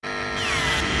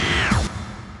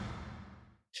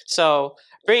So,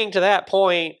 bringing to that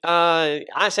point,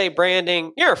 I say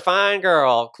branding, you're a fine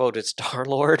girl, quoted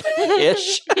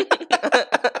Starlord-ish.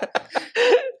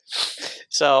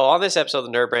 So, on this episode of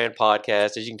the Nerd Brand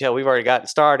Podcast, as you can tell, we've already gotten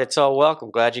started. So,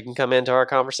 welcome. Glad you can come into our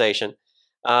conversation.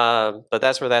 But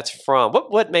that's where that's from.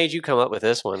 What made you come up with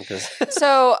this one?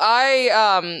 So,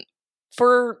 I,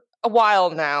 for a while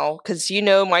now, because you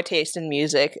know my taste in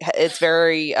music, it's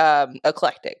very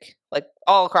eclectic. Like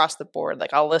all across the board.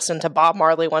 Like I'll listen to Bob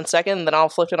Marley 1 second, then I'll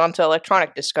flip it onto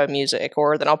electronic disco music,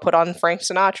 or then I'll put on Frank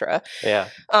Sinatra. Yeah.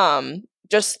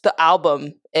 Just the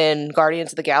album in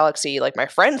Guardians of the Galaxy, like my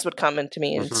friends would come into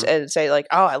me and say like,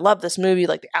 "Oh, I love this movie.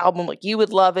 Like the album, like you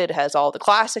would love it. It has all the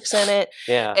classics in it."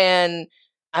 Yeah. And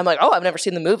I'm like, "Oh, I've never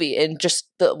seen the movie," and just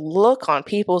the look on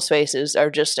people's faces are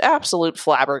just absolute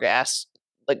flabbergasted.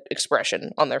 Like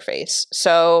expression on their face.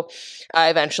 So I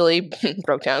eventually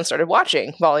broke down and started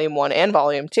watching Volume 1 and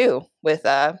Volume 2 with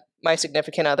my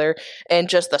significant other, and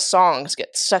just the songs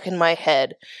get stuck in my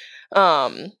head.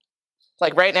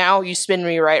 Like right now, You Spin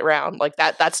Me Right Round, like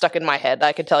that's stuck in my head.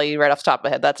 I can tell you right off the top of my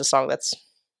head, that's a song that's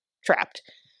trapped.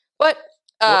 But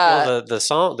the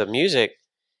song, the music,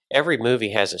 every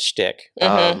movie has a shtick.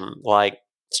 Like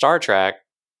Star Trek,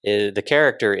 the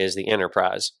character is the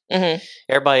Enterprise.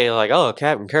 Everybody like, oh,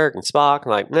 Captain Kirk and Spock.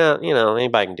 I'm like, no,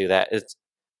 anybody can do that. It's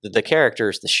the character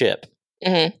is the ship.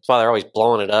 That's why they're always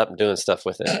blowing it up and doing stuff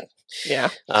with it. Yeah.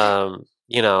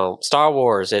 Star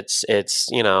Wars. It's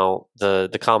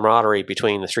the camaraderie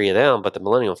between the three of them, but the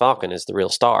Millennium Falcon is the real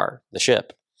star, the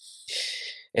ship.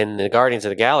 In the Guardians of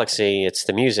the Galaxy, it's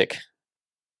the music.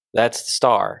 That's the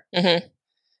star.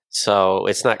 So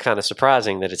it's not kind of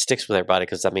surprising that it sticks with everybody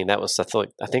because, I'm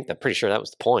pretty sure that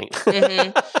was the point.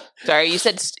 Sorry, you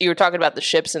said you were talking about the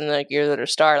ships and like you're the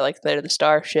star, like they're the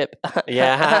starship.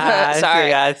 Yeah,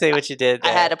 sorry. I see what you did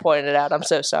there. I had to point it out. I'm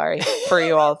so sorry for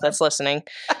you all that's listening.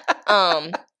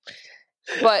 But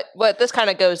what this kind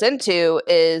of goes into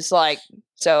is like,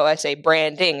 so I say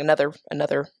branding, another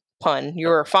pun,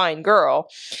 you're a fine girl.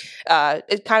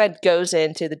 It kind of goes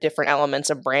into the different elements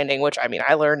of branding, which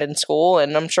I learned in school,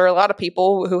 and I'm sure a lot of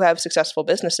people who have successful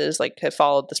businesses like have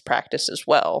followed this practice as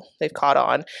well. They've caught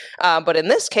on. But in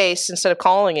this case, instead of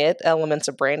calling it elements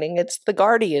of branding, it's the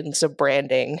guardians of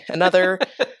branding. Another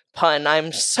pun.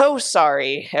 I'm so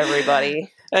sorry,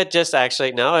 everybody. It just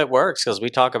it works because we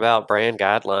talk about brand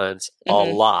guidelines a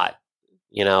lot.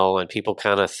 And people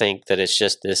kind of think that it's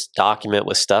just this document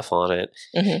with stuff on it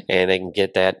and they can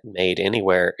get that made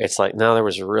anywhere. It's like, no, there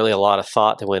was really a lot of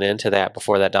thought that went into that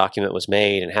before that document was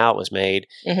made and how it was made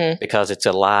because it's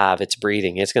alive, it's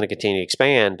breathing, it's going to continue to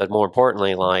expand. But more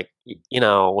importantly, like,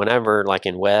 whenever like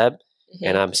in web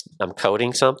and I'm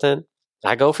coding something,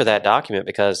 I go for that document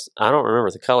because I don't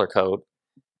remember the color code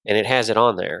and it has it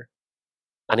on there.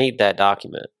 I need that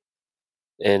document.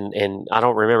 And I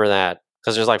don't remember that.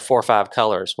 Because there's like 4 or 5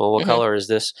 colors. Well, what color is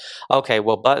this? Okay,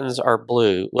 well, buttons are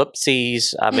blue.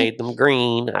 Whoopsies, I made them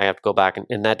green. I have to go back,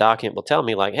 and that document will tell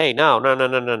me, like, hey, no,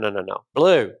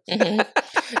 blue. And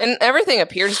everything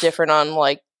appears different on,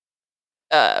 like,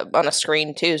 on a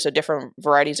screen, too. So different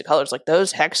varieties of colors. Like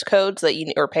those hex codes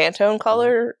or Pantone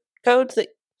color codes,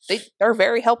 they are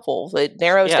very helpful. It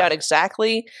narrows down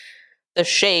exactly the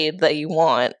shade that you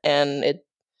want, and it.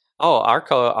 Oh,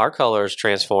 our colors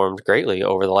transformed greatly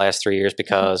over the last 3 years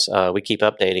because we keep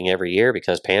updating every year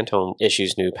because Pantone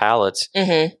issues new palettes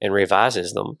and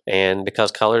revises them, and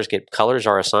because colors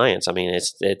are a science. They're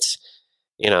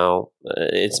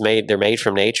made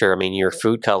from nature. Your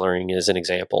food coloring is an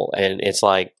example, and it's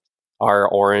like our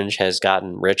orange has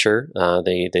gotten richer.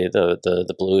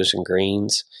 The blues and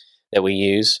greens that we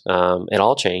use, it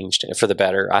all changed for the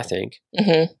better, I think.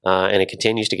 And it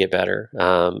continues to get better.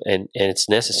 And it's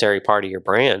a necessary part of your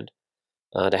brand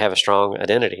to have a strong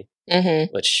identity,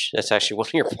 which that's actually one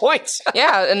of your points.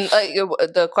 Yeah. And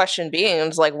the question being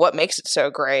is like, what makes it so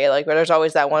great? Like, there's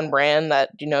always that one brand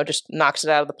that, just knocks it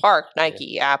out of the park.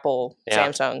 Nike, Apple,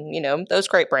 Samsung, those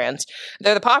great brands.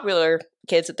 They're the popular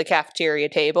kids at the cafeteria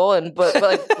table. But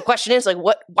like, the question is like,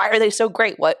 why are they so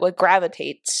great? What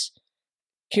gravitates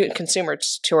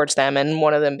consumers towards them, and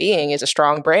one of them is a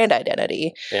strong brand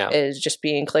identity, is just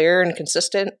being clear and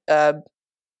consistent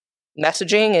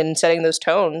messaging and setting those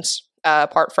tones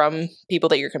apart from people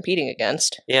that you're competing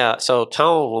against. Yeah, so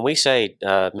tone, when we say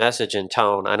message and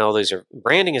tone, I know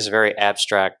branding is a very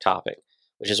abstract topic,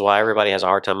 which is why everybody has a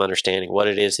hard time understanding what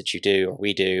it is that you do or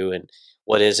we do, and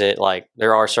what is it like.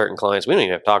 There are certain clients, we don't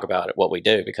even have to talk about it, what we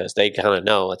do, because they kind of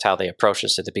know that's how they approach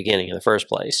us at the beginning in the first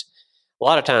place. a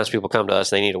lot of times people come to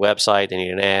us, they need a website, they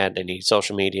need an ad, they need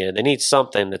social media, they need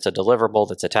something that's a deliverable,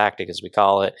 that's a tactic, as we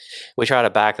call it. We try to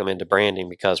back them into branding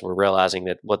because we're realizing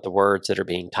that what the words that are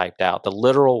being typed out, the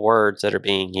literal words that are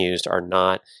being used are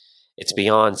not, it's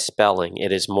beyond spelling.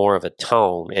 It is more of a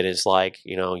tone. It is like,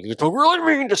 you're really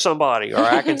mean to somebody, or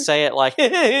I can say it like,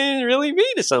 really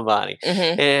mean to somebody.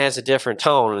 And it has a different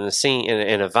tone and a scene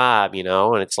and a vibe,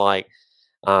 and it's like,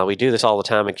 we do this all the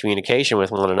time in communication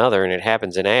with one another, and it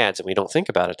happens in ads, and we don't think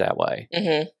about it that way.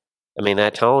 I mean,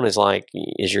 that tone is like,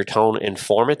 is your tone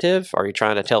informative? Are you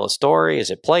trying to tell a story?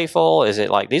 Is it playful? Is it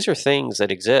like, these are things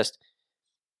that exist.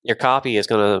 Your copy is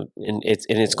going to,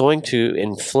 it's going to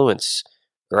influence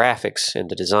graphics and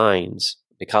the designs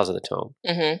because of the tone.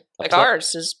 Like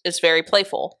ours is very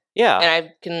playful. Yeah. And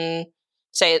I can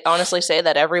honestly say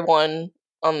that everyone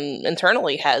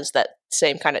internally has that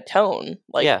same kind of tone.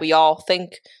 Like we all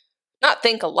not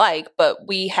think alike, but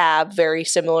we have very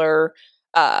similar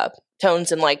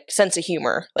tones and like sense of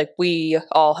humor. Like we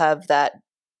all have that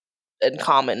in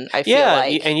common, I feel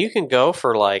like. And you can go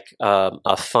for like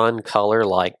a fun color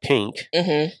like pink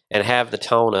and have the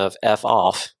tone of F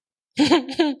off.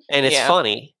 And it's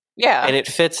funny. Yeah. And it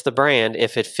fits the brand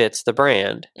if it fits the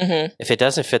brand. If it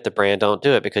doesn't fit the brand, don't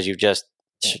do it, because you've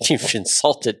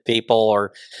insulted people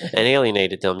and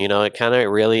alienated them. It kind of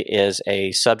really is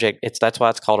a subject. That's why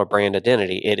it's called a brand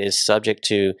identity. It is subject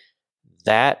to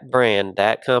that brand,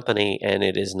 that company, and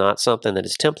it is not something that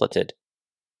is templated,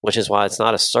 which is why it's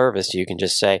not a service. You can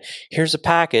just say, here's a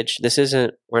package.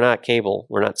 We're not cable.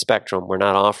 We're not Spectrum. We're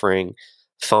not offering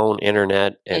phone,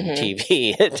 internet, and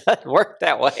TV. It doesn't work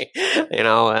that way.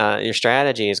 Your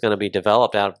strategy is going to be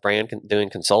developed out of brand doing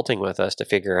consulting with us to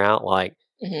figure out, like,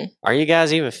 are you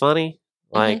guys even funny?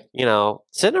 Like,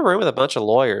 sit in a room with a bunch of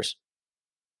lawyers.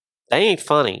 They ain't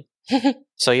funny.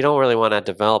 So you don't really want to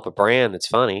develop a brand that's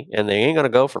funny, and they ain't going to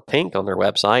go for pink on their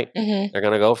website. They're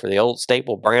going to go for the old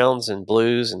staple browns and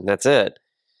blues, and that's it.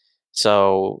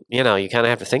 So, you kind of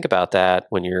have to think about that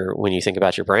when you think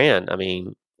about your brand. I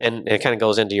mean, and it kind of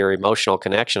goes into your emotional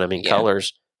connection. I mean,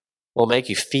 colors will make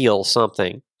you feel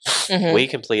something. We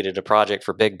completed a project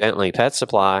for Big Bentley Pet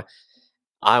Supply.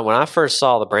 When I first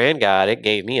saw the brand guide, it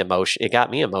gave me emotion. It got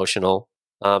me emotional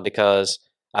because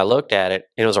I looked at it,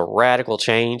 and it was a radical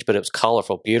change, but it was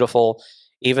colorful, beautiful.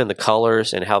 Even the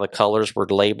colors and how the colors were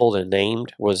labeled and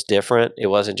named was different. It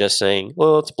wasn't just saying,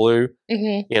 well, it's blue,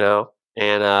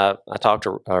 And I talked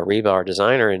to Reba, our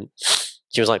designer, and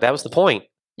she was like, that was the point.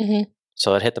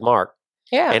 So it hit the mark.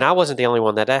 Yeah. And I wasn't the only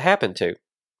one that happened to.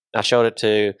 I showed it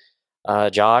to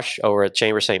Josh over at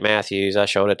Chamber St. Matthews. I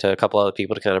showed it to a couple other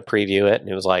people to kind of preview it, and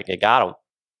it was like, it got him.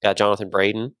 Got Jonathan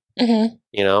Braden,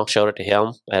 showed it to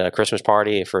him at a Christmas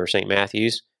party for St.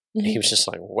 Matthews. He was just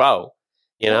like, whoa,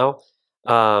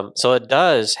 So it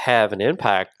does have an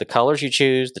impact. The colors you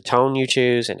choose, the tone you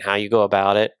choose, and how you go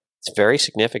about it, it's very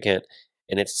significant.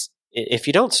 And if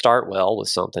you don't start well with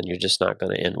something, you're just not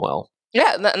going to end well.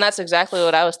 Yeah, and that's exactly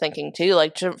what I was thinking too.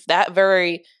 Like that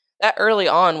early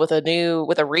on with a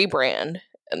rebrand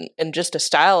and just a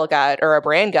style guide or a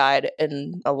brand guide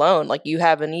and alone, like you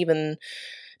haven't even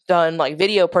done like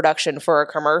video production for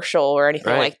a commercial or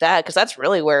anything like that, because that's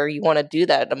really where you want to do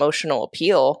that emotional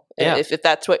appeal. Yeah. If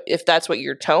that's what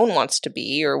your tone wants to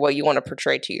be or what you want to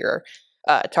portray to your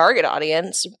target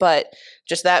audience. But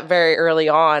just that very early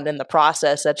on in the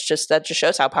process, that just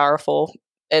shows how powerful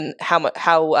and how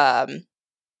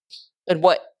and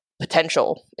what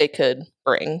potential it could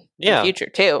bring in the future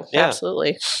too. Yeah.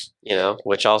 Absolutely.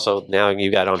 Which also now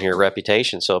you got on here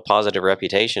reputation. So a positive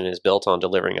reputation is built on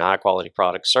delivering a high quality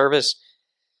product service.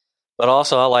 But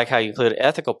also I like how you include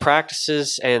ethical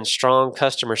practices and strong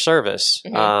customer service.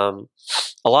 A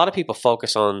lot of people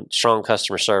focus on strong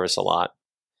customer service a lot.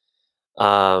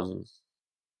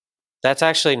 That's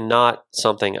actually not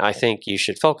something I think you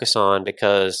should focus on,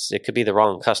 because it could be the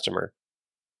wrong customer.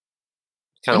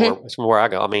 Kind of where I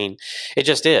go. I mean, it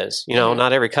just is.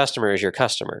 Not every customer is your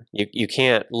customer. You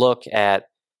can't look at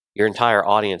your entire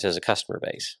audience as a customer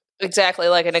base. Exactly.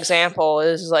 Like an example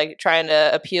is like trying to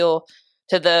appeal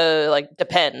to the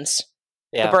Depends,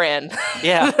 the brand.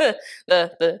 Yeah.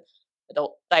 the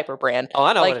adult diaper brand. Oh,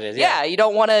 I know what it is. Yeah, you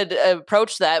don't want to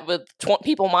approach that with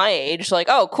people my age. Like,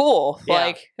 oh, cool. Yeah.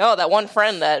 Like, oh, that one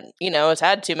friend that has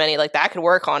had too many. Like that could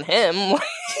work on him.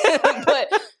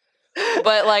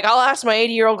 But like, I'll ask my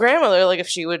 80-year-old grandmother, like, if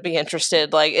she would be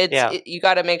interested. Like, you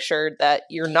got to make sure that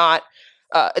you're not.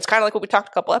 It's kind of like what we talked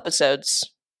a couple episodes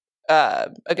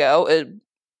ago,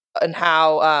 and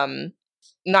how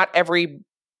not every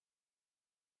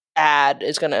ad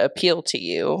is going to appeal to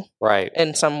you, right?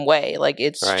 In some way, like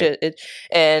it's just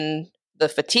and the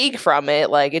fatigue from it,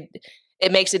 like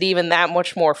it makes it even that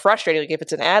much more frustrating. Like if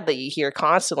it's an ad that you hear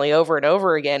constantly over and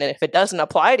over again, and if it doesn't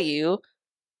apply to you,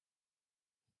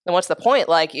 then what's the point?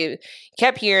 Like you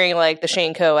kept hearing like the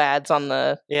Shane Co ads on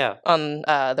the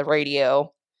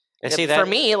radio. And see that for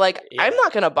me, like I'm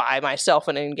not going to buy myself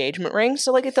an engagement ring,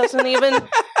 so like it doesn't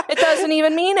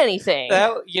even mean anything.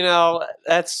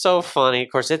 That's so funny.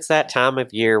 Of course, it's that time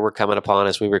of year we're coming upon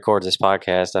as we record this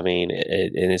podcast. I mean,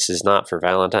 and this is not for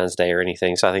Valentine's Day or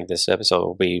anything, so I think this episode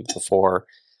will be before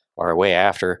or way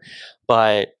after.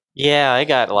 But yeah, it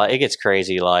gets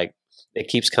crazy. Like it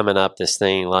keeps coming up, this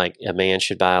thing like a man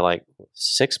should buy like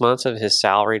 6 months of his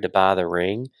salary to buy the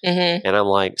ring. Mm-hmm. And I'm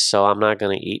like, so I'm not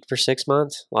going to eat for 6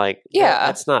 months? Like,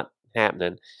 that's not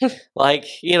happening. Like,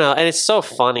 and it's so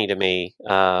funny to me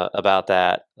about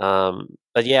that.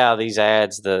 But yeah, these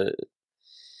ads, the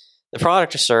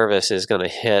product or service is going to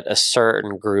hit a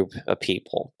certain group of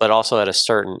people, but also at a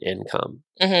certain income.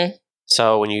 Mm-hmm.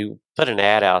 So when you put an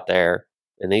ad out there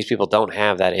and these people don't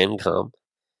have that income,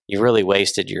 you really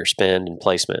wasted your spend and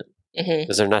placement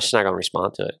because they're just not going to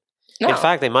respond to it. No. In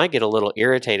fact, they might get a little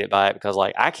irritated by it because,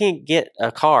 like, I can't get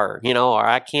a car, or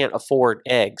I can't afford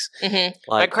eggs. Mm-hmm.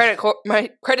 Like, my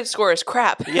credit score is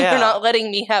crap. Yeah. They're not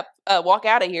letting me walk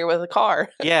out of here with a car.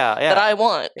 that I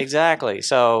want. Exactly.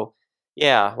 So,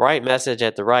 yeah, right message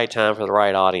at the right time for the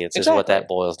right audience is what that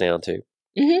boils down to.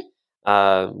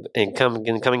 Mm-hmm. And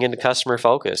coming into customer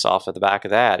focus off of the back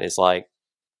of that is like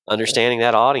understanding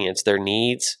that audience, their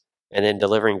needs, and then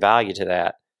delivering value to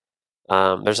that.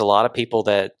 There's a lot of people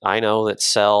that I know that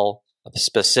sell a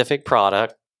specific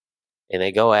product and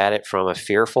they go at it from a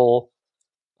fearful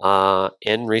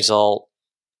end result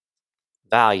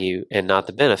value and not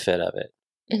the benefit of it.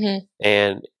 Mm-hmm.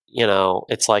 And,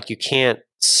 it's like you can't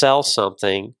sell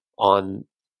something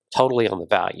totally on the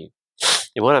value.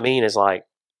 And what I mean is like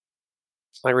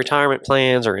retirement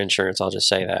plans or insurance, I'll just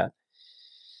say that.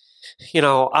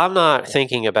 I'm not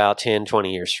thinking about 10,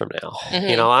 20 years from now.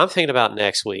 Mm-hmm. I'm thinking about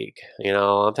next week.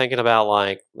 I'm thinking about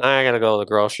like, I got to go to the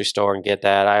grocery store and get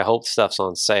that. I hope stuff's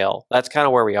on sale. That's kind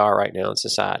of where we are right now in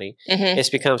society. Mm-hmm. It's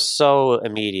become so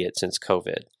immediate since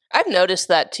COVID. I've noticed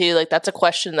that too. Like that's a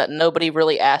question that nobody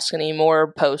really asks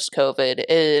anymore post-COVID.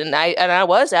 And I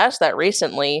was asked that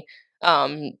recently.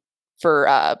 I'm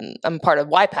part of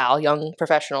YPAL, Young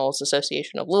Professionals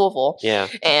Association of Louisville. Yeah.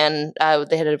 And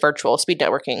they had a virtual speed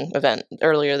networking event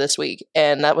earlier this week.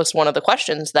 And that was one of the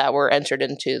questions that were entered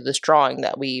into this drawing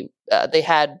that they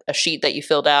had a sheet that you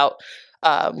filled out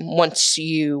once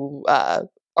you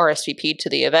RSVP'd to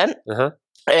the event. Uh-huh.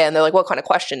 And they're like, what kind of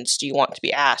questions do you want to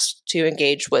be asked to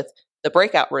engage with the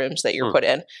breakout rooms that you're put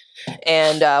in?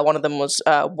 And one of them was,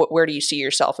 where do you see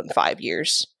yourself in 5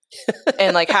 years?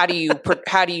 And like, how do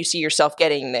you see yourself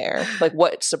getting there? Like,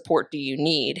 what support do you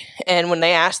need? And when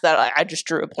they asked that, I just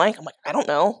drew a blank. I'm like, I don't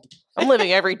know. I'm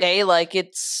living every day like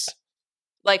it's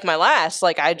like my last.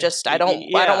 Like I don't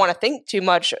want to think too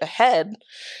much ahead.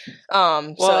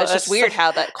 So it's just weird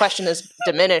how that question is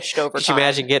diminished over time. Could you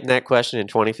imagine getting that question in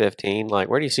 2015? Like,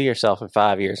 where do you see yourself in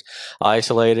 5 years?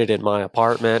 Isolated in my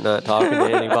apartment, not talking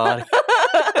to anybody.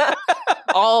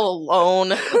 All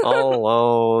alone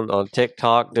on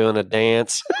TikTok doing a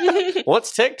dance.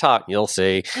 What's TikTok? You'll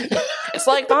see. It's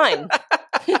like Vine.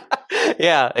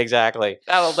 Yeah, exactly.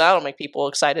 That'll make people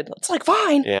excited. It's like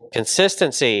Vine. Yeah.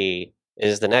 Consistency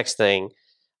is the next thing.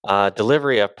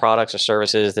 Delivery of products or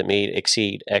services that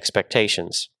exceed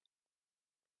expectations.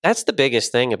 That's the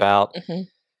biggest thing about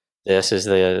this is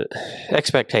the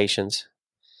expectations.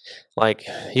 Like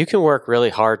you can work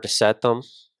really hard to set them.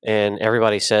 And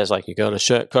everybody says, like, you got to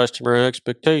set customer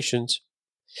expectations.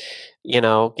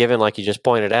 Given, like you just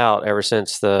pointed out, ever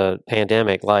since the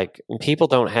pandemic, like, people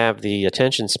don't have the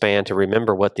attention span to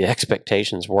remember what the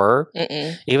expectations were.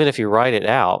 Mm-mm. Even if you write it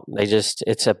out,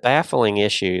 it's a baffling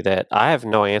issue that I have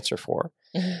no answer for.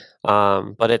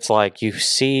 Mm-hmm. But it's like you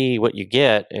see what you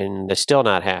get and they're still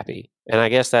not happy. And I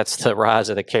guess that's the rise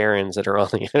of the Karens that are on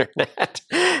the internet.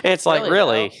 It's like,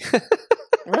 really?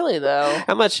 Really though,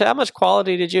 how much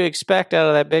quality did you expect out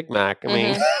of that Big Mac? I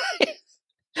mean,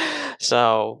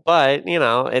 so, but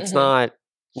it's not.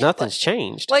 Nothing's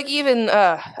changed. Like even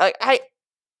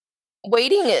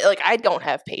waiting. Like I don't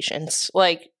have patience.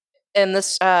 Like, and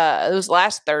this it was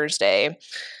last Thursday.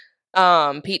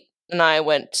 Pete and I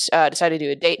decided to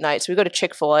do a date night. So we go to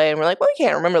Chick-fil-A and we're like, well, we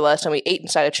can't remember the last time we ate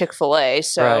inside a Chick-fil-A.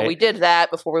 So we did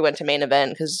that before we went to main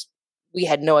event because we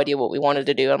had no idea what we wanted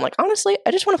to do. I'm like, honestly,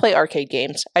 I just want to play arcade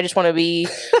games. I just want to be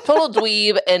total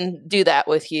dweeb and do that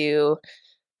with you.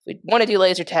 If we want to do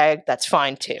laser tag, that's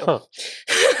fine too.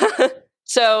 Huh.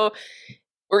 So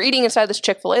we're eating inside this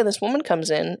Chick-fil-A, and this woman comes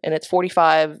in, and it's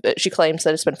 45. She claims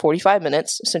that it's been 45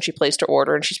 minutes since she placed her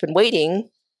order, and she's been waiting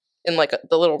in like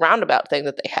the little roundabout thing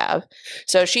that they have.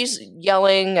 So she's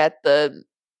yelling at the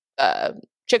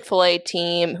Chick-fil-A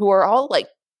team, who are all like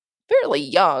fairly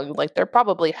young, like they're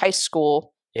probably high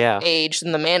school age.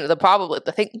 And I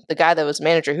think the guy that was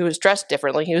manager, who was dressed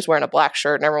differently, he was wearing a black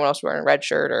shirt and everyone else wearing a red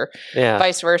shirt, or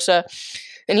vice versa.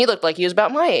 And he looked like he was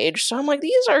about my age. So I'm like,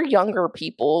 these are younger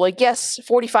people. Like, yes,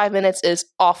 45 minutes is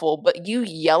awful, but you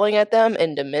yelling at them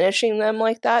and diminishing them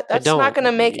like that, that's not going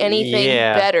to make anything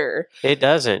better. It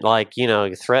doesn't. Like,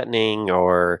 threatening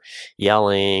or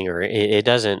yelling, or it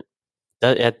doesn't.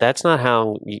 That's not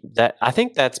how I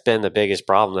think that's been the biggest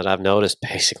problem that I've noticed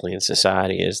basically in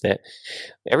society, is that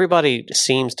everybody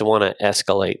seems to want to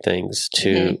escalate things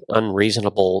to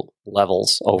unreasonable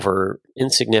levels over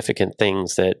insignificant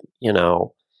things that,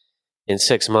 in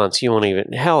 6 months you won't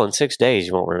even, in 6 days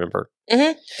you won't remember.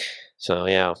 So,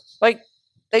 yeah. Like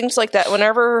things like that,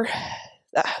 whenever,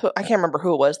 I can't remember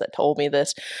who it was that told me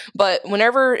this, but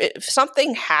whenever if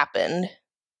something happened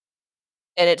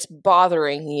and it's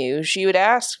bothering you, she would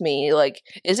ask me, like,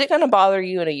 is it going to bother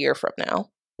you in a year from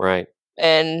now? Right.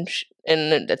 And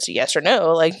that's a yes or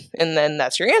no, like, and then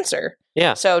that's your answer.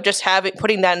 Yeah. So just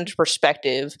putting that into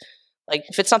perspective, like,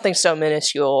 if it's something so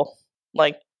minuscule,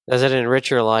 like, does it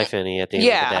enrich your life any at the end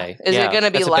of the day? Is it going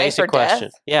to be life or question.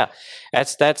 death? Yeah.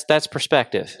 That's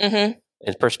perspective. And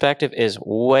perspective is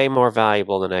way more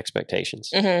valuable than expectations.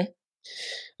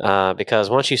 Because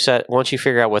once you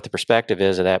figure out what the perspective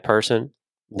is of that person,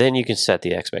 then you can set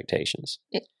the expectations.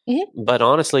 But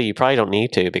honestly, you probably don't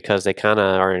need to, because they kind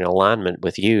of are in alignment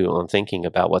with you on thinking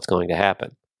about what's going to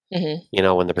happen.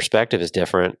 When the perspective is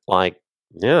different, like,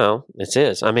 it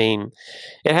is. I mean,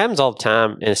 it happens all the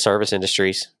time in service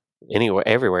industries, anywhere,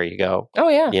 everywhere you go. Oh,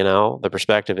 yeah. The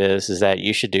perspective is that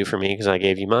you should do for me because I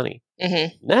gave you money.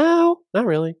 No, not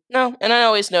really. No, and I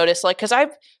always notice, like, because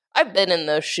I've been in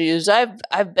those shoes. I've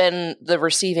been the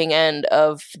receiving end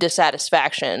of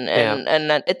dissatisfaction, and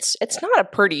that it's not a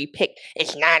pretty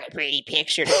It's not a pretty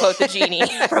picture, to quote the genie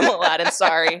from Aladdin.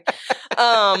 Sorry,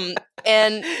 and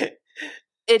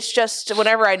it's just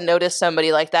whenever I notice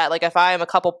somebody like that, like if I am a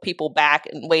couple people back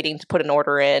and waiting to put an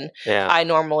order in, I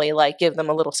normally like give them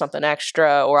a little something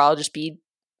extra, or I'll just be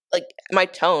like my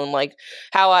tone, like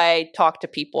how I talk to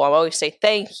people. I always say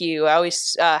thank you. I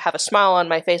always have a smile on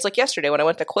my face. Like yesterday when I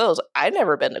went to Quills, I'd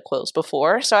never been to Quills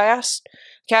before, so I asked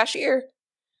cashier,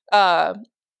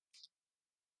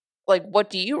 like, what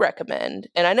do you recommend?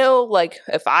 And I know, like,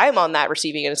 if I'm on that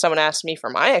receiving end and someone asks me for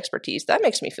my expertise, that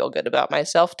makes me feel good about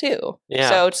myself too. Yeah.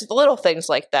 So it's the little things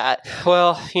like that.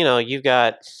 Well, you've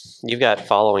got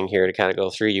following here to kind of go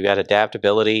through. You've got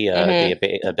adaptability,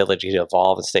 the ability to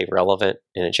evolve and stay relevant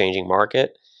in a changing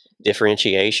market.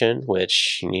 Differentiation,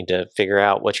 which you need to figure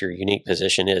out what your unique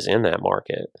position is in that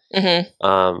market.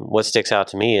 What sticks out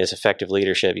to me is effective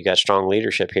leadership. You got strong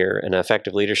leadership here, and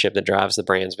effective leadership that drives the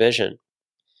brand's vision.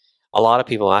 A lot of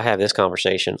people, I have this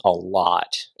conversation a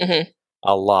lot,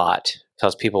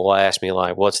 because people will ask me,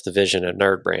 like, what's the vision of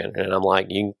Nerd Brand? And I'm like,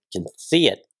 you can see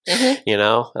it. I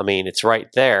mean, it's right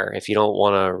there. If you don't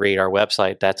want to read our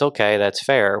website, that's okay. That's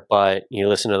fair. But you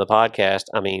listen to the podcast.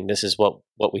 I mean, this is what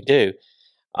we do.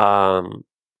 If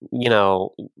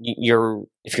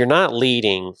you're not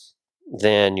leading,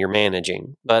 then you're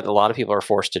managing. But a lot of people are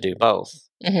forced to do both.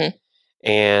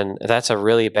 And that's a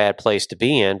really bad place to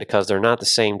be in, because they're not the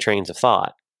same trains of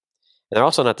thought. And they're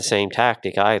also not the same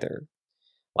tactic either.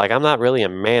 Like, I'm not really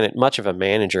much of a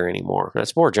manager anymore.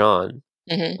 That's more John.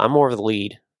 I'm more of the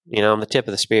lead. I'm the tip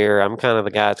of the spear. I'm kind of the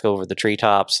guy that's go over the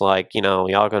treetops. Like,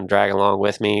 y'all going to drag along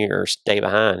with me or stay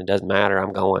behind. It doesn't matter.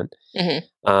 I'm going.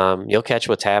 You'll catch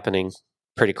what's happening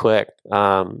pretty quick.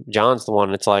 John's the one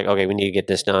that's like, okay, we need to get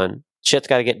this done. Shit's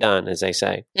got to get done, as they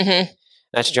say.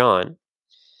 That's John.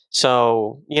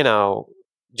 So,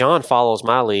 John follows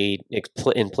my lead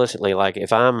implicitly. Like,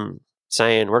 if I'm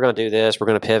saying we're going to do this, we're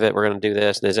going to pivot, we're going to do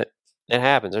this, it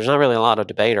happens. There's not really a lot of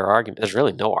debate or argument. There's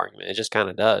really no argument. It just kind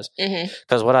of does.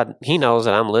 Because he knows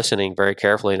that I'm listening very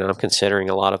carefully and I'm considering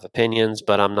a lot of opinions,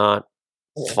 but I'm not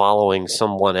following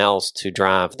someone else to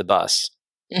drive the bus.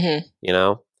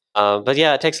 But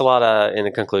yeah, it takes a lot of, in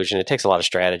the conclusion, it takes a lot of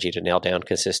strategy to nail down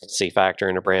consistency factor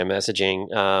in a brand messaging.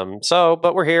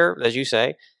 But we're here, as you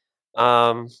say,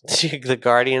 the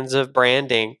guardians of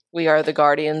branding. We are the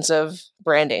guardians of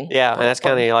branding. Yeah, and that's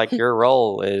kind of like your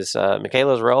role is,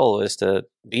 Michaela's role is to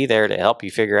be there to help you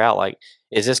figure out, like,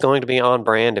 is this going to be on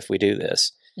brand if we do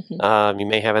this? You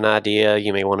may have an idea.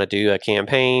 You may want to do a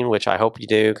campaign, which I hope you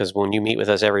do, because when you meet with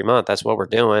us every month, that's what we're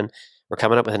doing. we're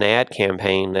coming up with an ad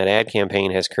campaign. That ad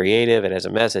campaign has creative, it has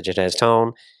a message, it has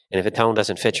tone. And if a tone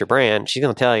doesn't fit your brand, she's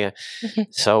going to tell you.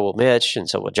 So will Mitch, and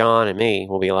so will John and me.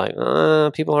 We'll be like,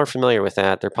 people aren't familiar with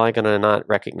that. They're probably going to not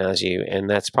recognize you. And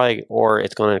that's probably, or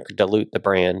it's going to dilute the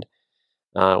brand,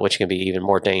 which can be even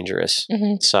more dangerous.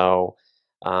 So,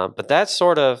 but that's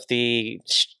sort of the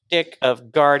shtick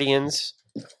of Guardians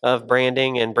of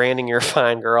branding and branding your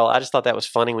fine girl. I just thought that was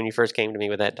funny when you first came to me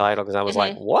with that title because I was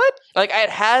like, what? Like, it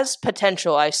has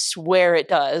potential. I swear it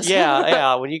does.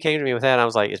 Yeah. When you came to me with that, I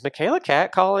was like, is Michaela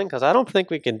catcalling? Because I don't think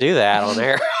we can do that on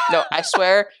air. No, I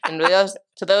swear. And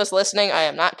to those listening, I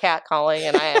am not catcalling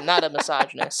and I am not a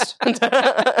misogynist.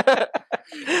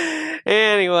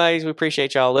 Anyways, we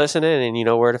appreciate y'all listening, and you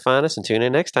know where to find us, and tune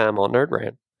in next time on Nerd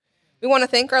Brand. We want to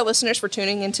thank our listeners for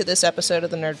tuning into this episode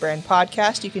of the Nerd Brand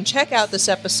Podcast. You can check out this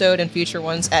episode and future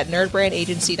ones at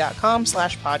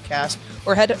nerdbrandagency.com/podcast,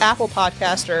 or head to Apple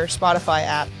Podcast or Spotify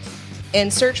app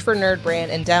and search for Nerd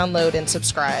Brand and download and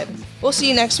subscribe. We'll see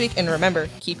you next week, and remember,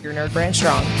 keep your Nerd Brand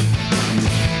strong.